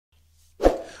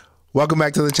Welcome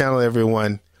back to the channel,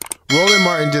 everyone. Roland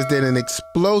Martin just did an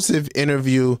explosive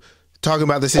interview talking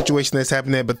about the situation that's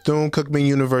happening at Bethune Cookman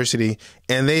University,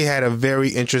 and they had a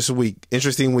very interesting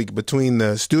week between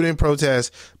the student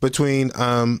protests, between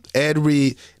Ed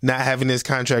Reed not having his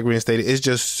contract reinstated. It's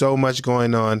just so much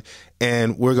going on,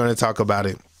 and we're going to talk about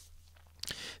it.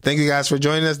 Thank you guys for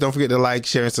joining us. Don't forget to like,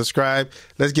 share, and subscribe.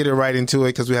 Let's get it right into it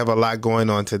because we have a lot going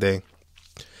on today.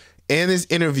 In this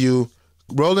interview,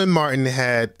 Roland Martin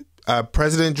had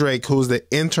President Drake, who's the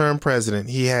interim president.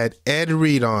 He had Ed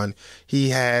Reed on. He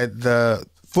had the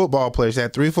football players. He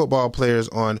had 3 football players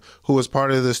on who was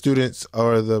part of the students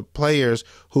or the players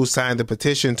who signed the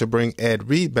petition to bring Ed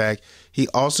Reed back. He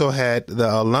also had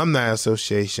the Alumni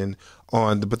Association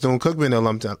on, the Bethune Cookman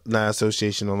Alumni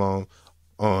Association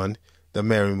on, the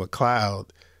Mary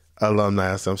McLeod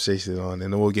Alumni Association on,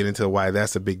 and then we'll get into why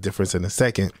that's a big difference in a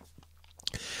second.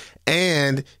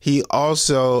 And he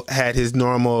also had his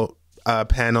normal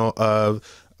panel of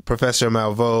Professor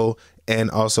Malveaux and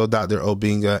also Dr.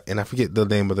 Obinga, and I forget the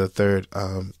name of the third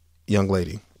young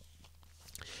lady.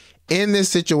 In this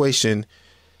situation,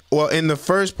 well, in the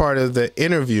first part of the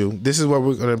interview, this is what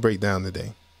we're going to break down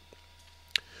today.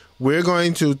 We're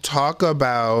going to talk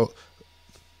about,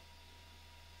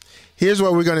 here's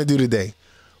what we're going to do today.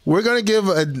 We're going to give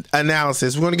an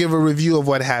analysis. We're going to give a review of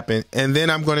what happened, and then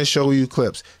I'm going to show you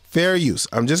clips. Fair use.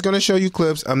 I'm just going to show you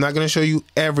clips. I'm not going to show you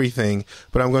everything,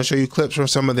 but I'm going to show you clips from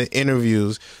some of the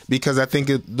interviews because I think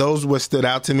those what stood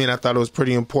out to me, and I thought it was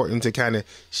pretty important to kind of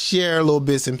share little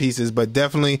bits and pieces. But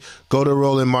definitely go to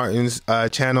Roland Martin's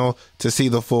channel to see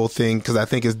the full thing because I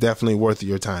think it's definitely worth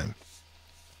your time.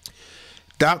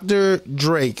 Dr.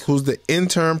 Drake, who's the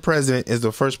interim president, is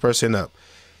the first person up.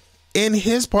 In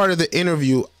his part of the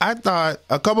interview, I thought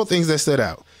a couple things that stood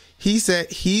out. He said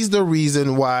he's the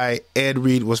reason why Ed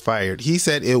Reed was fired. He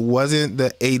said it wasn't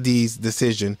the AD's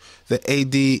decision. The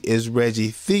AD is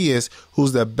Reggie Theus,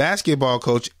 who's the basketball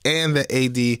coach and the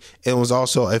AD, and was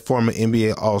also a former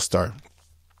NBA All-Star.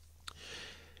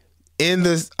 In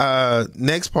this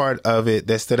next part of it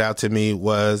that stood out to me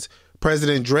was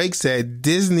President Drake said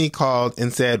Disney called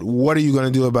and said, "What are you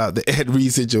going to do about the Ed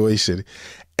Reed situation?"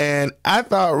 And I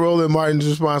thought Roland Martin's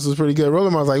response was pretty good.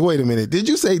 Roland Martin was like, wait a minute, did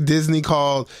you say Disney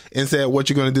called and said what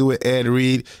you're going to do with Ed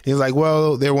Reed? He was like,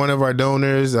 well, they're one of our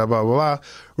donors, blah, blah, blah.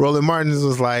 Roland Martin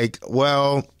was like,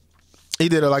 well, he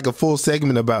did like a full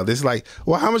segment about this. Like,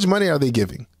 well, how much money are they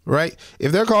giving, right?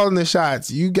 If they're calling the shots,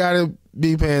 you got to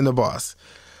be paying the boss.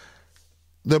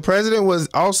 The president was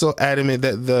also adamant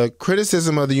that the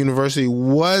criticism of the university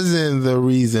wasn't the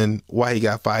reason why he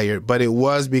got fired, but it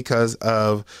was because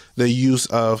of the use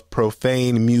of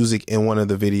profane music in one of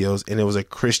the videos, and it was a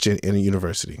Christian in a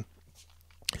university.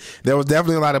 There was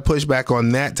definitely a lot of pushback on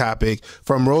that topic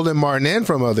from Roland Martin and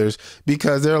from others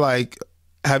because they're like,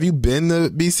 have you been to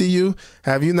BCU?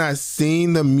 Have you not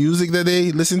seen the music that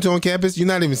they listen to on campus? You're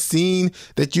not even seen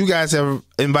that you guys have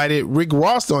invited Rick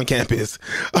Ross on campus.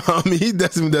 He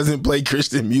doesn't play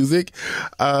Christian music.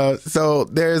 So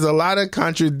there's a lot of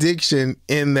contradiction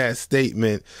in that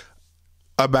statement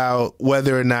about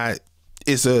whether or not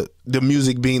it's the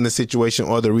music being the situation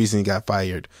or the reason he got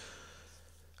fired.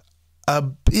 A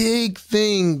big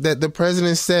thing that the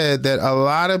president said that a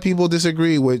lot of people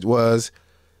disagree with was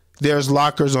there's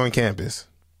lockers on campus.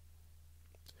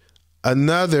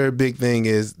 Another big thing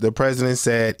is the president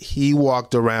said he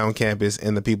walked around campus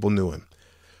and the people knew him.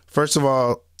 First of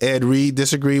all, Ed Reed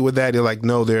disagreed with that. They're like,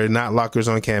 no, there are not lockers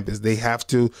on campus. They have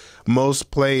to, most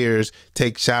players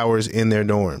take showers in their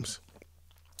dorms.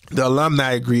 The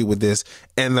alumni agreed with this,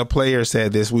 and the player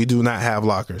said this, we do not have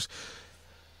lockers,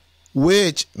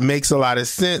 which makes a lot of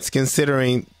sense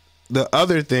considering the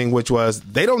other thing, which was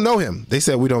they don't know him. They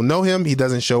said, we don't know him. He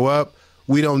doesn't show up.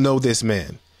 We don't know this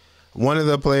man. One of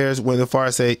the players went as far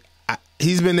as say,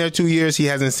 he's been there 2 years. He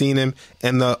hasn't seen him.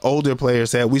 And the older player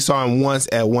said, we saw him once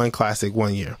at one classic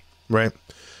 1 year. Right.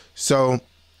 So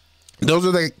those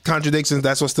are the contradictions.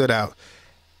 That's what stood out.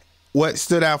 What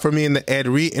stood out for me in the Ed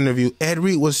Reed interview, Ed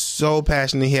Reed was so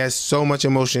passionate. He has so much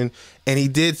emotion. And he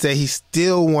did say he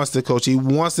still wants to coach. He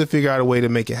wants to figure out a way to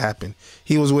make it happen.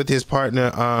 He was with his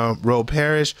partner, Ro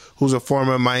Parrish, who's a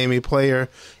former Miami player.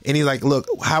 And he's like, look,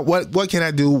 what can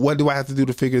I do? What do I have to do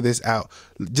to figure this out?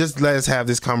 Just let us have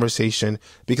this conversation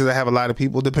because I have a lot of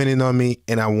people depending on me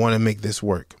and I want to make this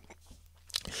work.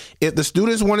 If the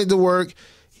students wanted to work,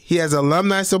 he has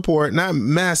alumni support, not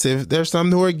massive. There's some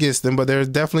who are against him, but there's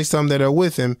definitely some that are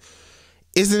with him.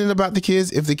 Isn't it about the kids?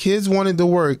 If the kids wanted to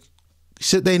work,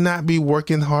 should they not be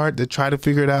working hard to try to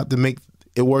figure it out to make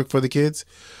it work for the kids?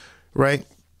 Right?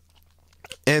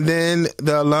 And then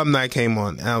the alumni came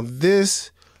on. Now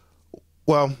this,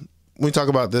 well, we talk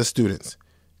about the students,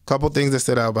 a couple things that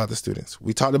stood out about the students.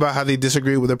 We talked about how they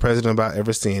disagreed with the president about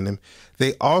ever seeing him.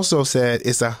 They also said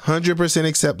it's 100%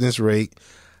 acceptance rate.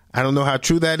 I don't know how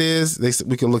true that is.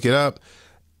 We can look it up.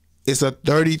 It's a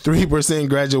 33%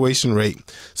 graduation rate.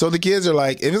 So the kids are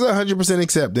like, if it's 100%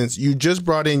 acceptance, you just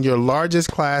brought in your largest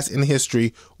class in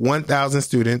history, 1,000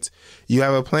 students. You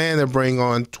have a plan to bring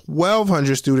on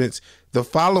 1,200 students the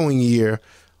following year.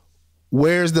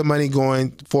 Where's the money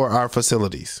going for our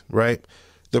facilities, right?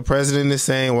 The president is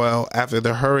saying, well, after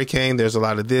the hurricane, there's a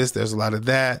lot of this, there's a lot of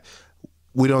that.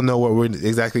 We don't know what we're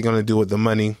exactly going to do with the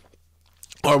money.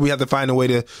 Or we have to find a way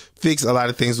to fix a lot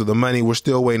of things with the money. We're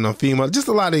still waiting on FEMA. Just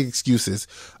a lot of excuses,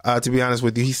 to be honest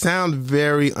with you. He sounds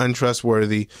very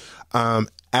untrustworthy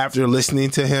after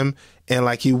listening to him, and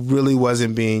like he really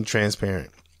wasn't being transparent.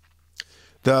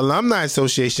 The Alumni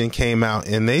Association came out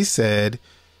and they said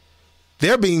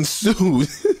they're being sued.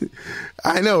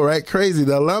 I know, right? Crazy.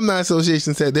 The Alumni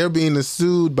Association said they're being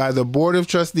sued by the Board of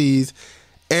Trustees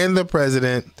and the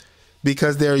president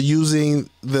because they're using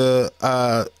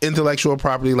the intellectual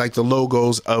property, like the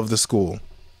logos of the school.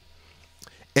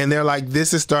 And they're like,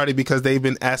 this has started because they've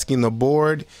been asking the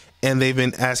board and they've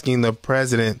been asking the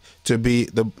president to be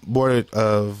the board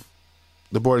of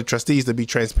trustees to be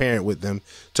transparent with them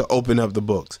to open up the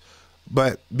books.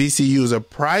 But BCU is a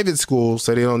private school,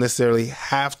 so they don't necessarily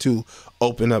have to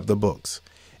open up the books.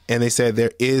 And they said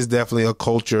there is definitely a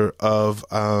culture of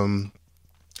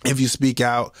if you speak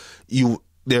out,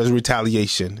 there's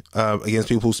retaliation against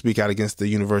people who speak out against the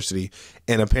university.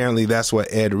 And apparently that's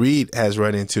what Ed Reed has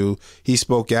run into. He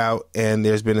spoke out and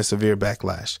there's been a severe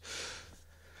backlash.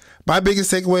 My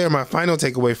biggest takeaway, or my final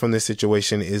takeaway from this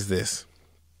situation, is this.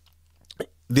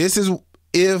 This is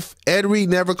if Ed Reed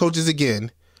never coaches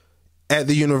again at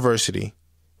the university,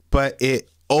 but it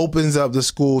opens up the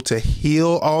school to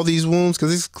heal all these wounds, because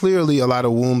there's clearly a lot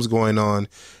of wounds going on,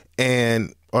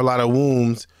 and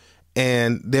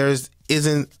there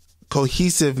isn't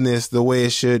cohesiveness the way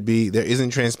it should be. There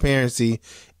isn't transparency,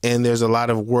 and there's a lot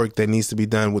of work that needs to be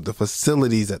done with the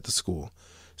facilities at the school.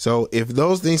 So if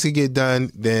those things could get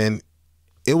done, then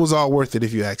it was all worth it,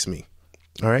 if you ask me.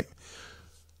 All right.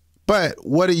 But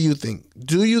what do you think?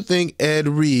 Do you think Ed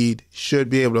Reed should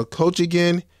be able to coach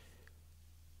again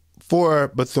for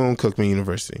Bethune Cookman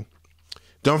University?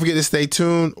 Don't forget to stay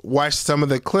tuned. Watch some of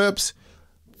the clips.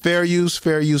 Fair use,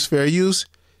 fair use, fair use.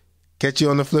 Catch you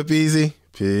on the Flip Easy.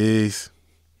 Peace.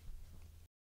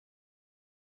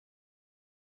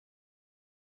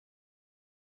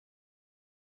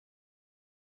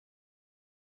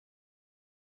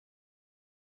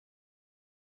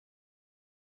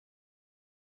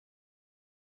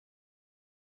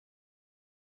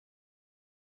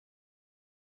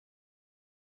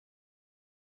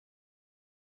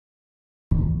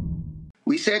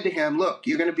 We said to him, look,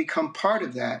 you're going to become part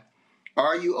of that.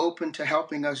 Are you open to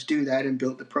helping us do that and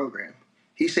build the program?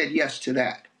 He said yes to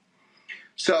that.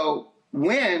 So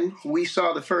when we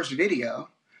saw the first video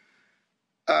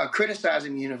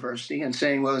criticizing the university and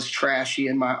saying, well, it's trashy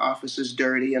and my office is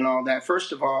dirty and all that,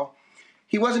 first of all,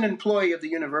 he was an employee of the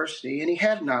university and he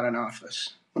had not an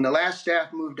office. When the last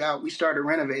staff moved out, we started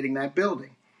renovating that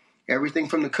building, everything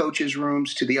from the coaches'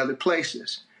 rooms to the other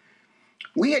places.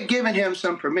 We had given him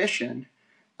some permission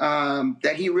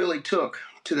that he really took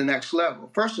to the next level.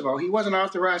 First of all, he wasn't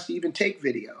authorized to even take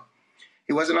video.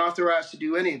 He wasn't authorized to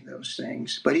do any of those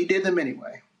things, but he did them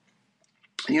anyway.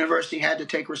 The university had to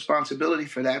take responsibility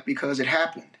for that because it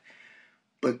happened.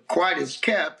 But quiet as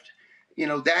kept,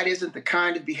 that isn't the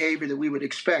kind of behavior that we would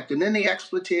expect. And then the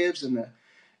expletives and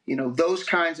those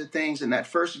kinds of things in that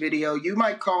first video, you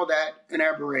might call that an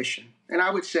aberration. And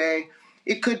I would say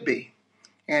it could be.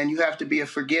 And you have to be a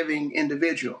forgiving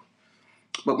individual.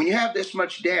 But when you have this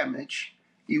much damage,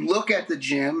 you look at the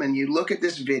gym and you look at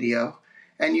this video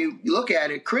and you look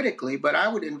at it critically. But I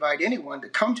would invite anyone to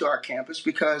come to our campus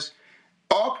because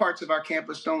all parts of our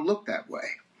campus don't look that way.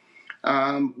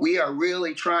 We are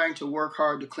really trying to work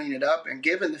hard to clean it up. And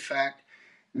given the fact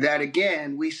that,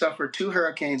 again, we suffered 2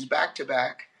 hurricanes back to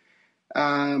back,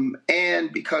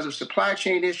 and because of supply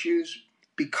chain issues,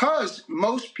 because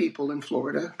most people in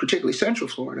Florida, particularly Central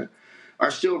Florida,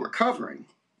 are still recovering,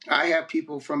 I have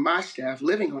people from my staff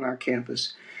living on our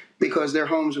campus because their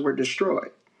homes were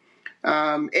destroyed.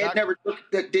 Ed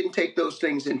didn't take those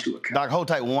things into account. Doc, hold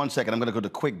tight 1 second. I'm going to go to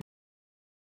quick.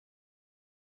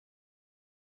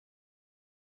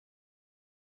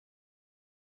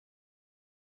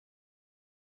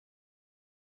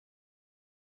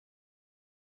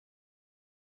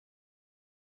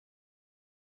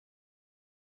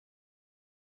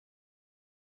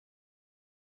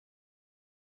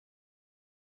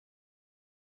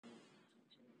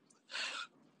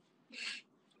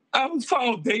 I'm a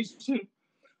foundation.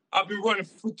 I've been running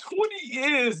for 20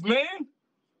 years, man.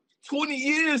 20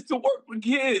 years to work with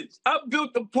kids. I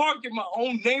built a park in my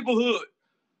own neighborhood.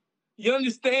 You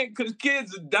understand? Because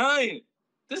kids are dying.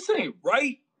 This ain't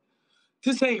right.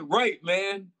 This ain't right,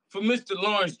 man. For Mr.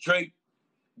 Lawrence Drake,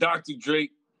 Dr.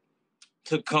 Drake,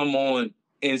 to come on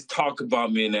and talk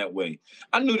about me in that way.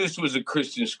 I knew this was a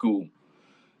Christian school.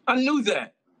 I knew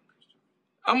that.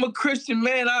 I'm a Christian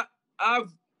man. I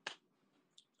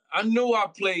knew I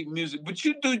played music, but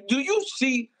do you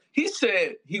see? He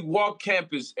said he walked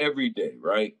campus every day,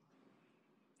 right?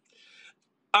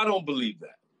 I don't believe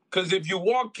that. Because if you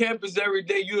walk campus every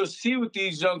day, you'll see what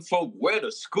these young folk wear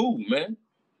to school, man.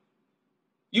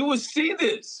 You will see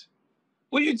this.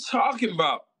 What are you talking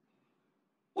about?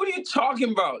 What are you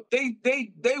talking about? They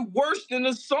worse than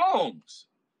the songs.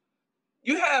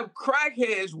 You have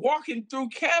crackheads walking through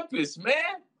campus,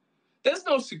 man. There's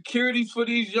no security for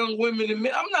these young women and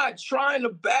men. I'm not trying to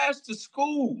bash the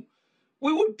school.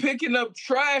 We were picking up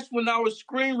trash when I was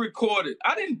screen recorded.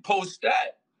 I didn't post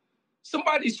that.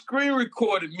 Somebody screen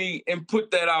recorded me and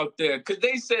put that out there because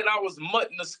they said I was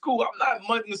mutting the school. I'm not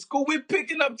mutting the school. We're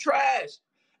picking up trash.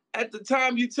 At the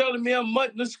time, you're telling me I'm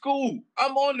mutting the school.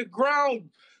 I'm on the ground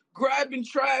grabbing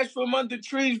trash from under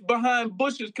trees behind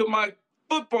bushes because my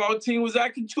football team was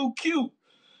acting too cute.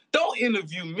 Don't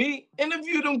interview me.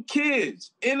 Interview them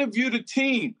kids. Interview the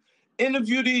team.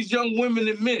 Interview these young women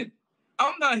and men.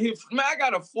 I'm not here. Man, I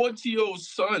got a 14-year-old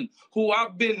son who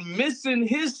I've been missing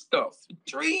his stuff for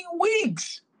 3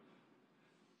 weeks.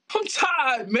 I'm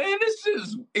tired, man. This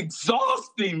is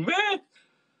exhausting, man.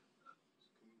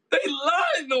 They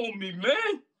lying on me,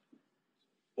 man.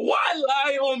 Why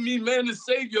lie on me, man, to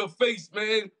save your face,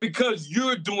 man? Because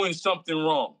you're doing something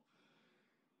wrong.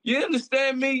 You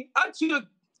understand me? I took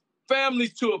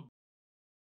families to a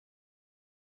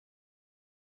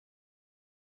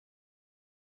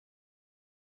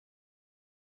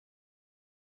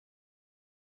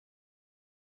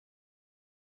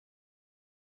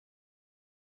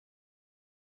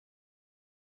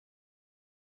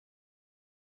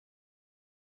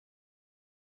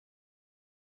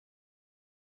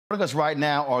Joining us right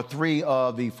now are three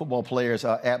of the football players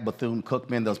at Bethune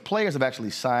Cookman. Those players have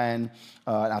actually signed,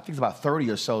 I think it's about 30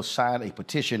 or so, signed a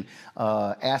petition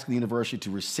asking the university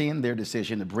to rescind their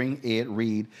decision to bring Ed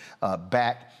Reed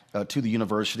back to the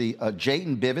university.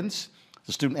 Jayden Bivens,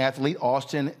 the student athlete,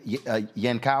 Austin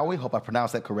Yankawi, hope I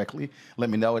pronounced that correctly, let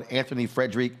me know, and Anthony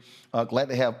Frederick. Glad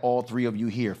to have all three of you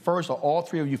here. First, are all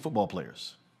three of you football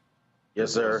players?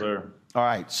 Yes, sir. Yes, sir. All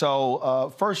right,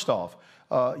 so first off,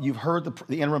 you've heard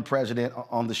the interim president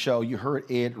on the show. You heard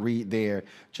Ed Reed there.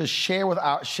 Just share with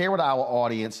our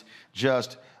audience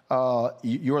just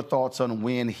your thoughts on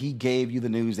when he gave you the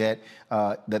news that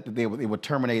they were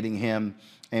terminating him,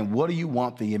 and what do you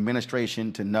want the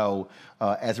administration to know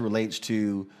as it relates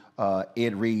to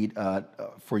Ed Reed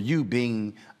for you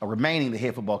being remaining the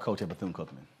head football coach at Bethune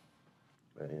Cookman?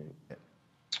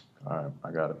 All right,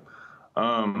 I got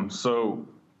it. So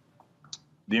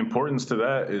the importance to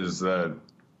that is that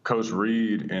Coach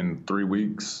Reed in 3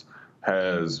 weeks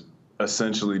has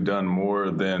essentially done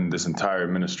more than this entire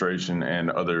administration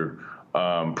and other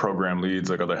program leads,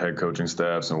 like other head coaching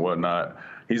staffs and whatnot.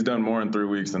 He's done more in 3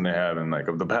 weeks than they have in like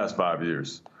the past 5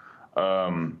 years.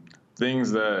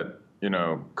 Things that, you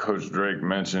know, Coach Drake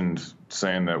mentioned,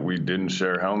 saying that we didn't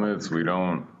share helmets, we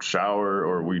don't shower,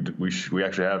 or we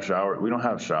actually have showers. We don't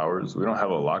have showers. We don't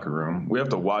have a locker room. We have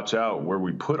to watch out where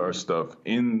we put our stuff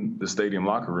in the stadium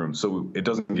locker room so it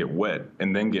doesn't get wet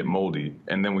and then get moldy,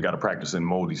 and then we got to practice in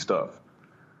moldy stuff.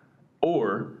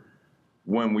 Or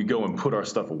when we go and put our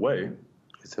stuff away,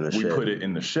 we put it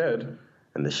in the shed,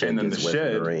 and the shed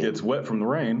gets wet from the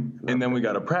rain, and then we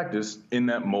got to practice in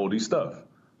that moldy stuff.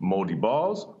 Moldy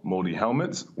balls, moldy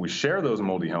helmets. We share those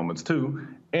moldy helmets too,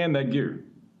 and that gear.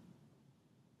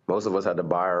 Most of us had to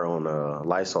buy our own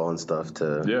Lysol and stuff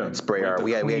to spray our.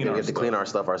 We had to clean our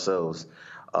stuff ourselves.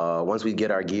 Once we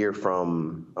get our gear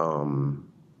from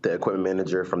the equipment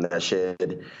manager from that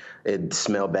shed, it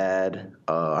smelled bad.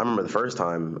 I remember the first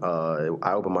time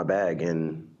I opened my bag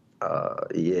and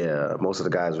most of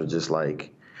the guys were just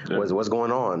like, "What's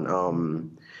going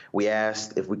on?" We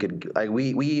asked if we could, like,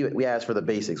 we asked for the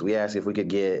basics. We asked if we could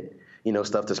get, you know,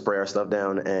 stuff to spray our stuff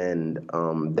down, and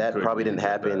that probably didn't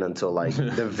happen until like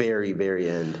the very, very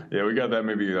end. Yeah, we got that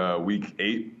maybe week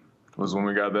 8 was when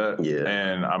we got that. Yeah.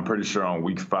 And I'm pretty sure on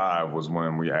week 5 was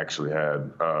when we actually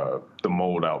had the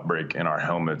mold outbreak in our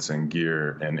helmets and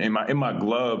gear. And in my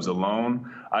gloves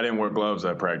alone, I didn't wear gloves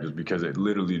at practice because it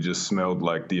literally just smelled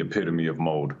like the epitome of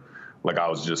mold. Like I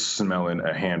was just smelling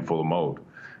a handful of mold.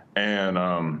 And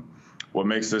what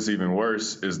makes this even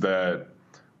worse is that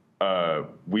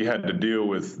we had to deal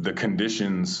with the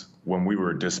conditions when we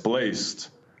were displaced.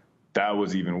 That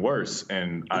was even worse.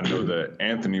 And I know that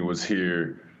Anthony was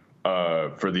here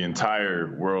for the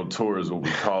entire world tour is what we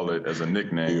call it as a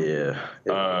nickname.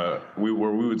 Yeah. We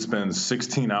would spend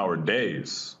 16-hour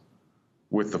days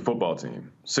with the football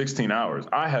team. 16 hours.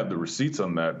 I have the receipts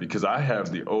on that because I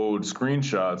have the old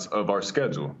screenshots of our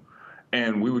schedule.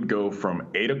 And we would go from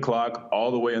 8 o'clock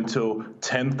all the way until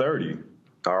 10:30.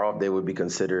 Our off day would be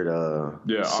considered.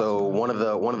 So one of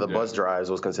the bus drives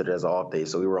was considered as an off day.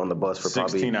 So we were on the bus for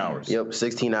 16 hours. Yep,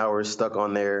 16 hours stuck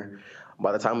on there.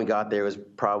 By the time we got there, it was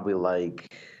probably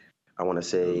like, I want to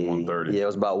say 1:30. Yeah, it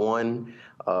was about 1.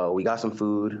 We got some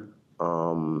food,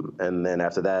 and then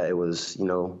after that, it was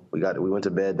we went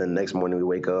to bed. Then the next morning we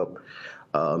wake up.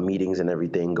 Meetings and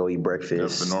everything, go eat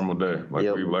breakfast. That's a normal day.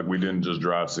 We didn't just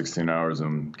drive 16 hours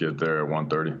and get there at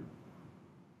 1:30.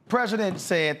 President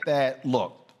said that,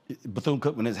 look,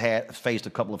 Bethune-Cookman has faced a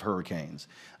couple of hurricanes,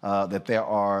 that there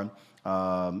are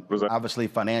obviously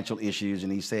financial issues,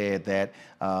 and he said that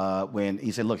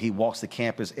look, he walks the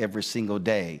campus every single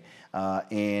day,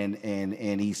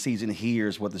 and he sees and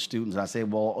hears what the students. And I said,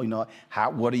 well,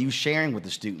 what are you sharing with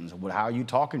the students? How are you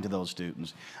talking to those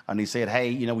students? And he said,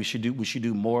 hey, we should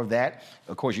do more of that.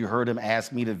 Of course, you heard him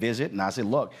ask me to visit, and I said,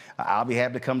 look, I'll be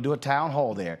happy to come do a town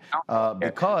hall there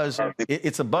because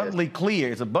it's abundantly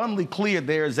clear. It's abundantly clear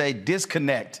there is a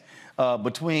disconnect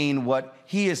between what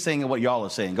he is saying and what y'all are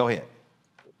saying. Go ahead.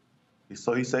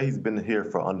 So he said he's been here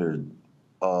for under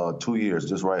 2 years,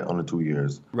 just right under 2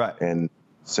 years. Right. And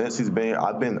since he's been here,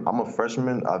 I'm a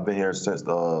freshman. I've been here since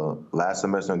the last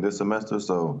semester and this semester,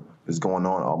 so it's going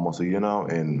on almost a year now,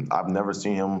 and I've never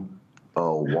seen him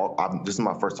walk. This is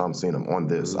my first time seeing him on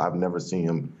this. I've never seen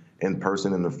him in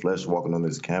person, in the flesh, walking on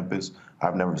this campus.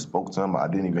 I've never spoke to him. I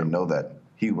didn't even know that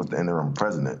he was the interim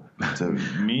president.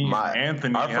 Anthony,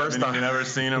 haven't even ever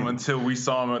seen him until we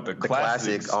saw him at the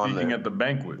Classics speaking at the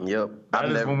banquet. Yep.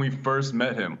 That is when we first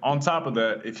met him. On top of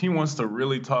that, if he wants to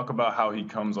really talk about how he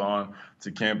comes on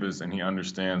to campus and he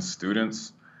understands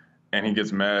students and he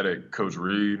gets mad at Coach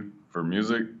Reed for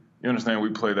music, you understand we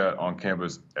play that on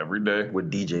campus every day.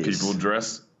 With DJs. People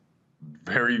dress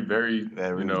very, very, I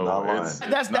don't know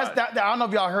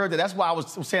if y'all heard that. That's why I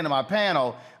was saying to my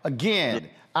panel, again,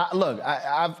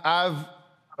 I've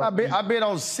been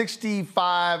on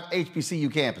 65 HBCU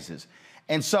campuses.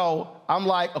 And so I'm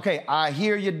like, okay, I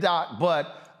hear you, Doc,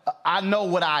 but I know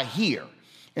what I hear.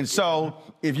 And so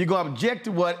if you're going to object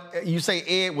to what you say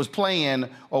Ed was playing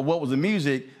or what was the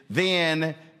music,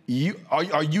 then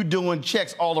are you doing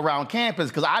checks all around campus?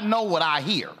 Because I know what I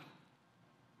hear.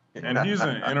 And he's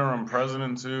an interim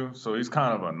president, too, so he's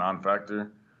kind of a non-factor.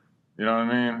 You know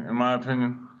what I mean? In my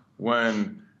opinion,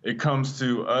 when it comes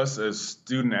to us as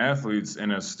student athletes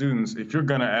and as students, if you're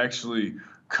going to actually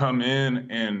come in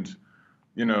and,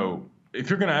 if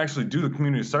you're going to actually do the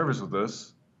community service with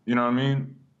us, you know what I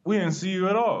mean? We didn't see you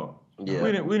at all. Yeah.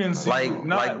 We didn't see you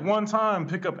not one time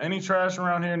pick up any trash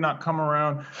around here, not come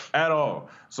around at all.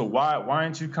 So why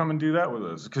ain't you come and do that with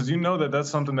us? Because you know that that's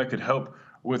something that could help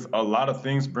with a lot of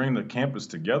things, bring the campus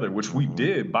together, which we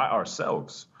did by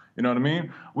ourselves. You know what I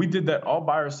mean? We did that all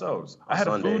by ourselves. I had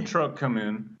a food truck come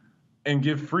in and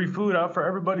give free food out for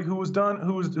everybody who was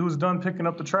done picking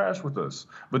up the trash with us.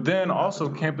 But then also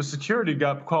campus security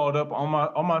got called up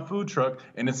on my food truck,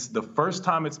 and it's the first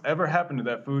time it's ever happened to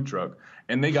that food truck,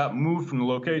 and they got moved from the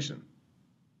location.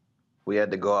 We had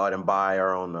to go out and buy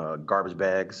our own garbage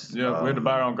bags. Yeah, we had to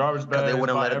buy our own garbage bags. They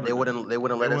wouldn't let us into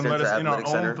the athletic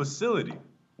center. Our own facility.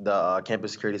 The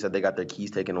campus security said they got their keys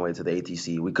taken away to the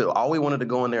ATC. All we wanted to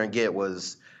go in there and get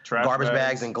was trash garbage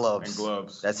bags and gloves.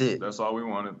 That's it. That's all we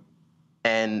wanted.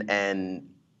 And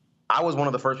I was one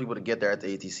of the first people to get there at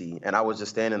the ATC, and I was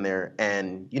just standing there,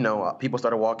 and people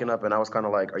started walking up, and I was kind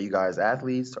of like, "Are you guys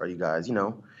athletes? Are you guys,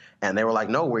 And they were like,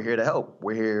 "No, we're here to help.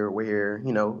 We're here,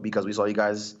 because we saw you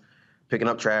guys picking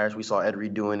up trash. We saw Ed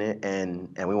Reed doing it,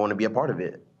 and we want to be a part of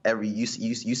it." You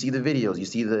see the videos,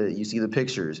 you see the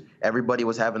pictures. Everybody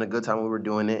was having a good time when we were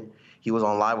doing it. He was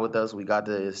on live with us. We got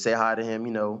to say hi to him.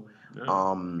 Yeah.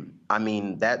 I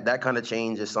mean that kind of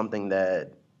change is something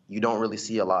that you don't really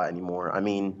see a lot anymore. I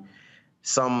mean,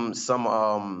 some other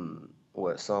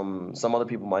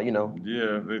people might,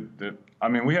 Yeah, I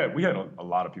mean, we had a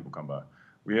lot of people come by.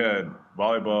 We had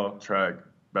volleyball, track,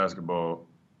 basketball,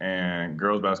 and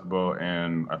girls basketball,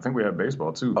 and I think we had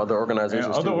baseball too. Other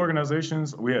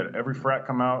organizations. We had every frat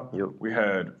come out. Yep. We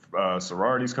had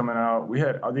sororities coming out. We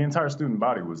had the entire student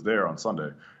body was there on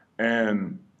Sunday,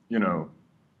 and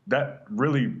that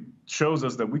really shows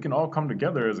us that we can all come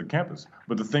together as a campus.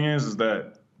 But the thing is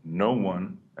that no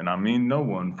one, and I mean no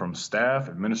one from staff,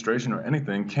 administration, or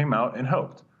anything came out and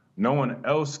helped. No one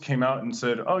else came out and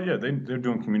said, oh, yeah, they're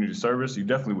doing community service. You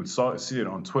definitely would see it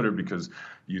on Twitter because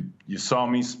you saw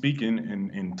me speaking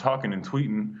and talking and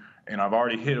tweeting, and I've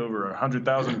already hit over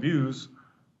 100,000 views.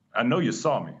 I know you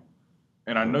saw me.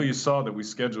 And I know you saw that we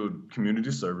scheduled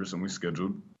community service and we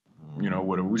scheduled,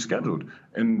 whatever we scheduled.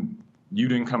 And you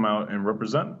didn't come out and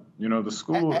represent, the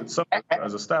school itself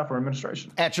as a staff or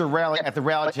administration. At the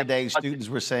rally today, students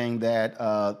were saying that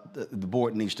the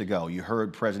board needs to go. You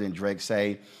heard President Drake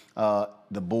say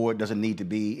the board doesn't need to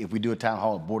be, if we do a town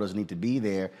hall, the board doesn't need to be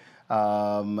there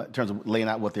in terms of laying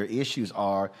out what their issues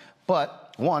are.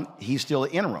 But one, he's still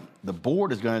an interim. The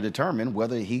board is going to determine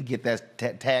whether he get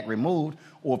that tag removed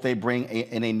or if they bring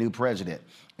in a new president.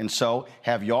 And so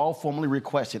have y'all formally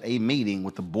requested a meeting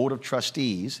with the Board of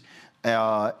Trustees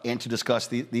and to discuss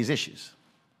these issues?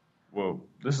 Well,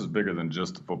 this is bigger than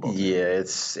just the football team. Yeah,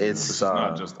 it's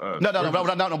not just us.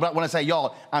 No. But when I say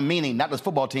y'all, I'm meaning not just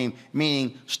football team,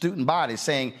 meaning student bodies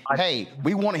saying, hey,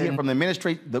 we want to hear from the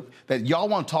administration, that y'all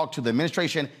want to talk to the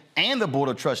administration and the Board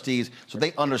of Trustees so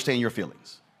they understand your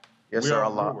feelings. Yes, sir. A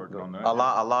lot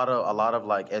of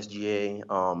like SGA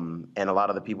and a lot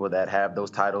of the people that have those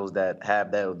titles, that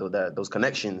have those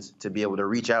connections to be able to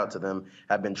reach out to them,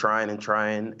 have been trying.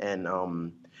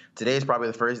 And today is probably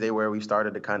the first day where we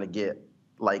started to kind of get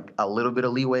like a little bit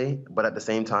of leeway. But at the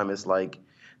same time, it's like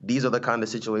these are the kind of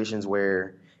situations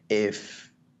where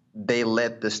if they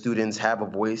let the students have a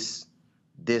voice,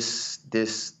 this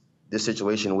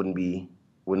situation wouldn't be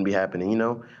happening.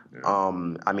 Yeah.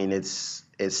 I mean, it's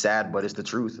sad, but it's the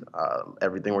truth.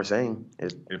 Everything we're saying.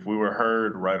 If we were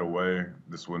heard right away,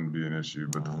 this wouldn't be an issue.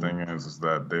 But the thing is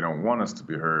that they don't want us to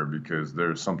be heard because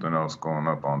there's something else going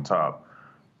up on top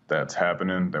that's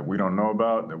happening that we don't know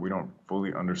about, that we don't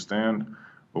fully understand,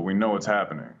 but we know it's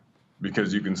happening.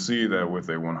 Because you can see that with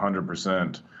a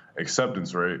 100%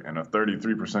 acceptance rate and a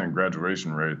 33%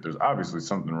 graduation rate, there's obviously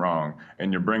something wrong.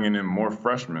 And you're bringing in more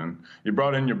freshmen. You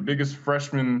brought in your biggest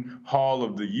freshman haul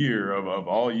of the year, of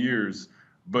all years,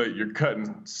 but you're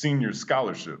cutting senior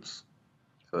scholarships.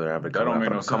 So they have to come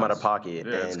out of pocket.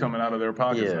 Yeah, it's coming out of their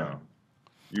pockets now.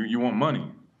 You want money.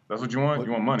 That's what you want?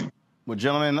 You want money. Well,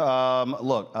 gentlemen,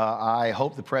 look, I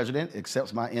hope the president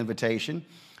accepts my invitation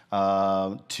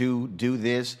to do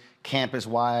this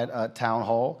campus-wide town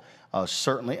hall.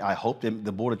 Certainly, I hope that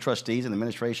the Board of Trustees and the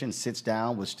administration sits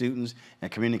down with students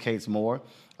and communicates more.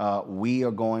 We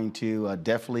are going to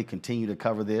definitely continue to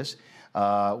cover this.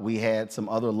 We had some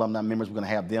other alumni members. We're going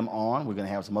to have them on. We're going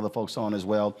to have some other folks on as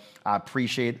well. I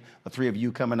appreciate the three of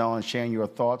you coming on, sharing your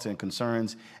thoughts and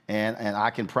concerns. And I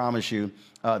can promise you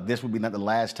this will be not the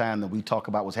last time that we talk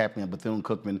about what's happening at Bethune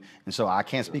Cookman. And so I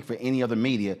can't speak for any other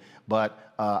media,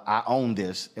 but I own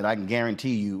this. And I can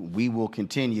guarantee you we will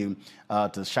continue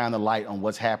to shine the light on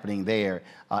what's happening there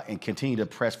and continue to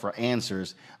press for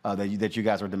answers that you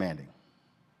guys are demanding.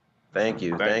 Thank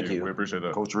you. Thank you. We appreciate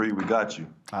that. Coach Reed, we got you.